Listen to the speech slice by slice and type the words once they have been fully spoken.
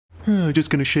Just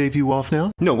gonna shave you off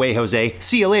now? No way, Jose.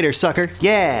 See you later, sucker.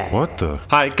 Yeah. What the?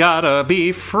 I gotta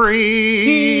be free.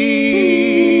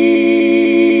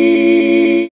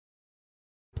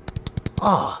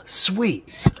 Oh, sweet.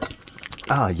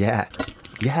 Oh, yeah.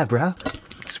 Yeah, bro.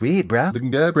 Sweet, bro.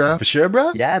 Looking good, bro. For sure,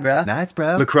 bro? Yeah, bro. Nice,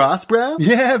 bro. Lacrosse, bro?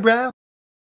 Yeah, bro.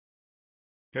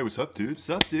 Hey, what's up, dude? What's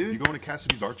up, dude? You going to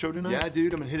Cassidy's art show tonight? Yeah,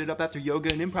 dude. I'm gonna hit it up after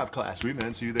yoga and improv class. Sweet,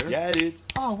 man. See you there? Yeah, dude.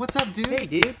 Oh, what's up, dude? Hey,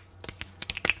 dude.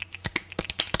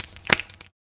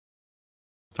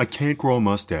 I can't grow a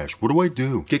mustache. What do I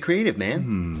do? Get creative,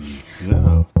 man.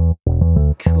 Yeah.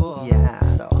 Cool. Yeah.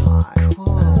 So hot. Cool.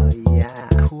 Oh, yeah.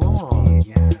 Cool. Sweet.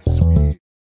 Yeah, sweet.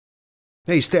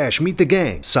 Hey, Stache, meet the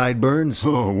gang. Sideburns,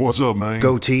 Oh, what's up, man?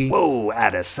 goatee, Whoa,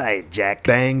 out of sight, Jack.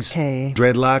 bangs, Hey.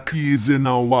 dreadlock, He's in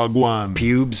a wagwan.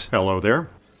 pubes. Hello there.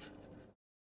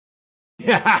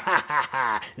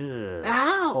 Ow.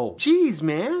 Jeez,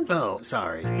 man. Oh,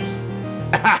 sorry.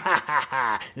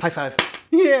 High five.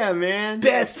 Yeah, man.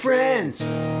 Best friends.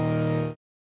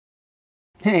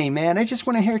 Hey, man, I just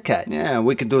want a haircut. Yeah,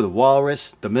 we could do the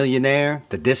walrus, the millionaire,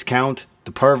 the discount,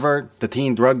 the pervert, the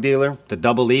teen drug dealer, the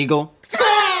double eagle.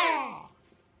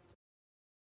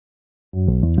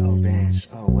 Oh, Stache.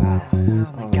 Oh, wow.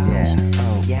 Oh, my gosh. yeah.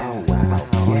 Oh, Yeah. Oh, wow.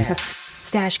 Oh, Yeah.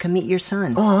 Stache, come meet your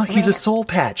son. Oh, he's a soul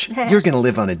patch. You're gonna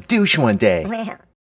live on a douche one day.